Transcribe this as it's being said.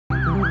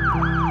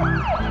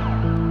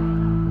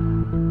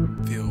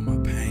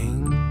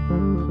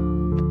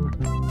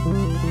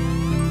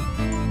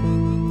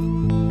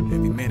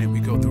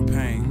going through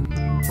pain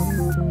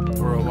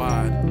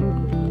worldwide.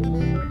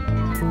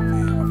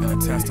 I'm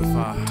gonna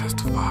testify.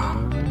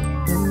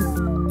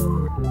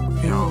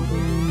 Yo.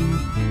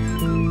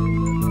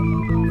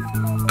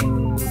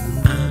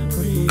 I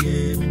pray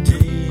every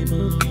day,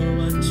 Lord,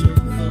 watch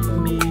over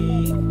me.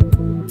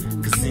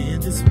 'Cause in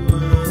this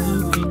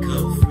world we go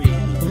free.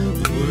 The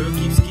world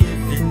keeps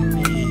giving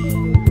me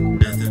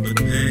nothing but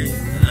pain.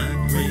 I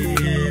pray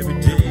every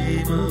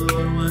day,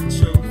 Lord,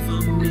 watch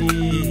over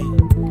me.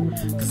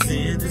 'Cause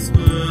in this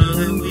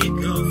world we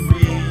go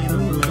free. The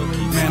world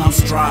keeps Man, I'm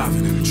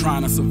striving and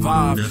trying to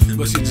survive,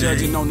 but she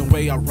judging on the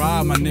way I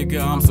ride. My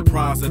nigga, I'm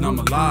surprised that I'm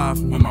alive.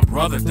 When my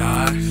brother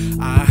died,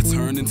 I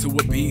turned into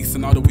a beast,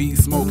 and all the weed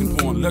smoking,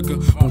 pouring liquor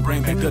won't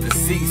bring back the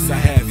deceased. I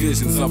had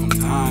visions of them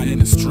dying in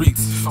the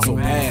streets, so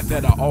bad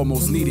that I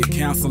almost needed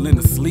counseling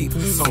to sleep.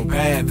 So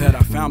bad that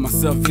I found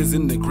myself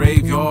visiting the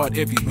graveyard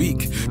every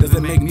week. Does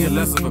it make me a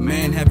less of a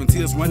man having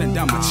tears running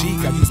down my cheek?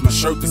 I use my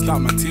shirt to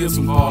stop my tears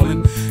from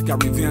falling.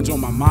 Got revenge on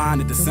my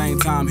mind at the same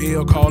time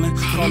hell calling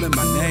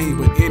my name.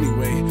 But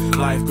anyway,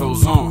 life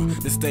goes on.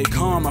 To stay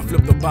calm, I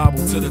flip the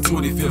Bible to the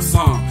 25th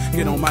Psalm.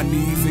 Get on my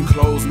knees and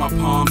close my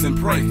palms and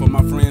pray for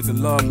my friends and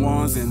loved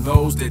ones and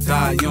those that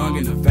die young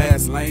in the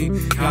fast lane.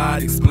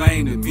 God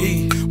explain to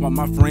me why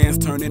my friends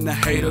turn into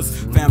haters,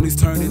 families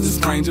turn into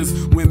strangers,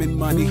 women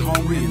money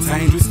hungry and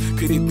dangerous.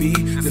 Could it be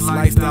this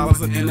lifestyle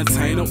as an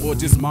entertainer, or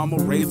just mama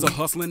raised a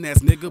hustling ass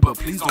nigga? But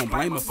please don't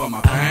blame her for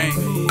my pain.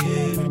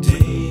 every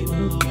day,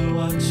 Lord,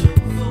 watch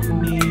over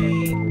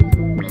me.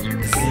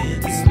 'Cause in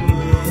this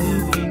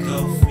world we go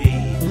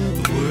free.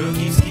 The world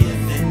keeps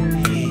giving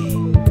me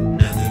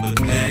nothing but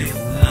pain.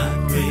 I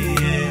pray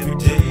every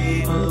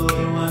day,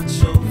 Lord,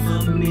 watch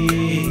over me.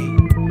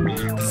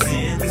 'Cause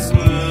in this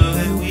world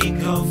that we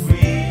go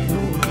free, the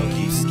world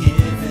keeps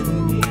giving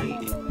me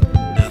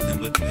nothing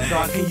but pain.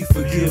 God, can you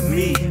forgive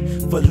me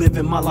for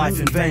living my life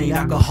in vain?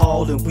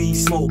 Alcohol and weed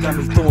smoke got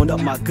me throwing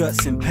up my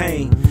guts in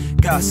pain.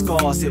 Got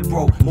scars that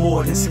broke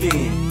more than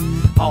skin.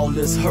 All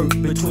this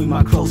hurt between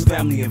my close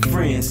family and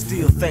friends.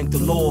 Still thank the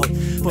Lord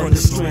for the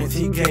strength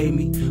He gave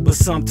me, but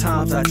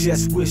sometimes I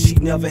just wish He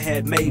never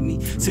had made me.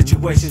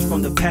 Situations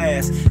from the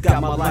past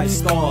got my life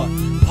scarred.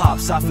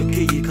 Pops, I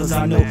forgive you, 'cause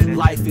I know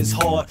life is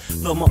hard.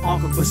 Love my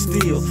uncle, but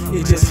still,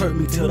 it just hurt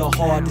me to the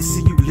heart to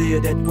see you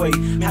live that way,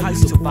 how you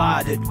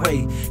survive that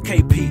way.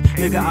 KP,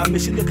 nigga, I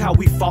miss you. Look how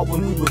we fought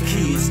when we were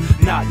kids,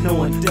 not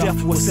knowing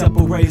death would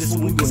separate us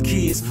when we was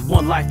kids.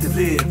 One life to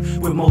live,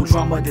 with more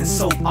drama than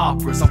soap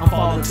operas. I'm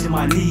falling to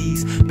my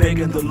knees,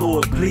 begging the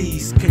Lord,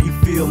 please, can you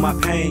feel my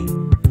pain?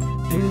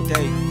 Day to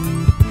day,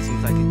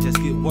 seems like it just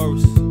get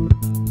worse.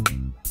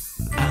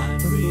 I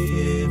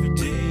pray every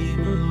day,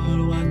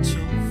 Lord, watch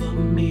over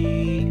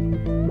me.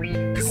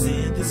 'Cause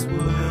in this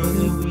world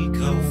that we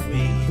go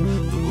free,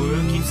 the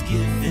world keeps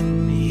giving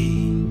me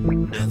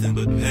nothing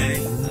but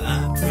pain. I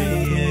pray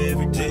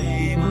every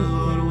day,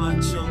 Lord,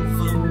 watch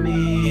over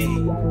me.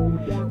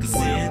 'Cause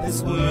in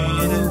this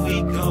world that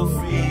we go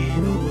free,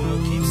 the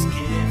world keeps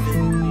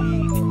giving me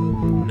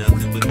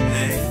nothing but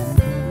pain.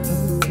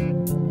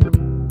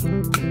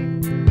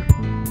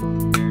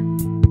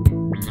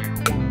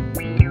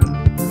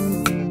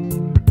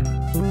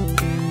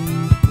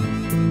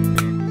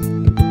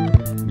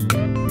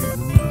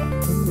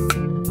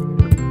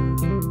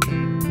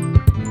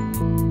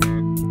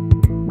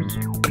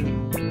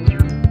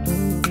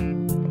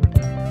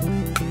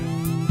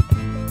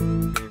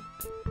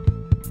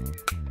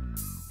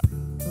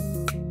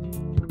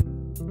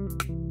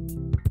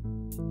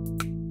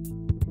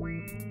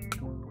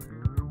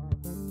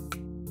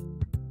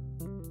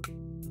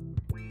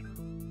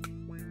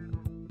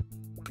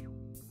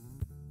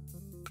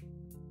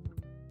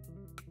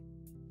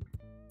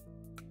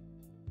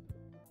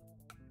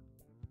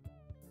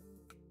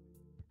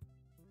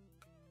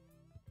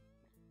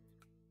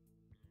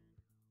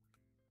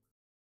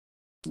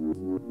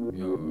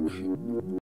 Yo.